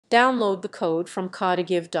Download the code from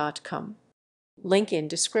codegive.com. Link in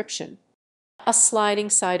description. A sliding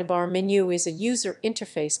sidebar menu is a user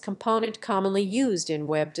interface component commonly used in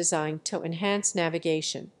web design to enhance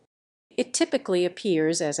navigation. It typically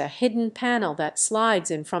appears as a hidden panel that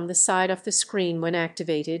slides in from the side of the screen when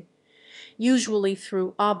activated, usually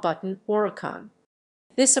through a button or icon.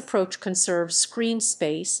 This approach conserves screen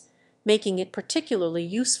space, making it particularly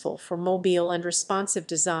useful for mobile and responsive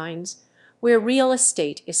designs where real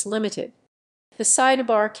estate is limited. The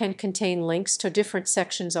sidebar can contain links to different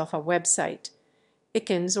sections of a website,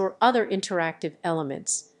 icons, or other interactive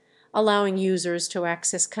elements, allowing users to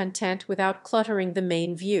access content without cluttering the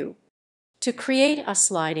main view. To create a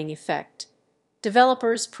sliding effect,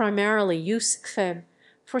 developers primarily use theme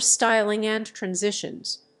for styling and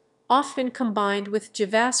transitions, often combined with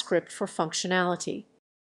JavaScript for functionality.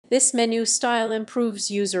 This menu style improves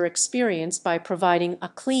user experience by providing a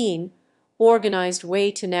clean, organized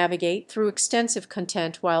way to navigate through extensive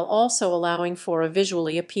content while also allowing for a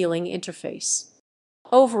visually appealing interface.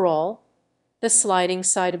 Overall, the sliding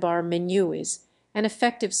sidebar menu is an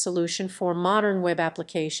effective solution for modern web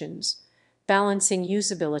applications, balancing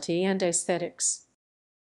usability and aesthetics.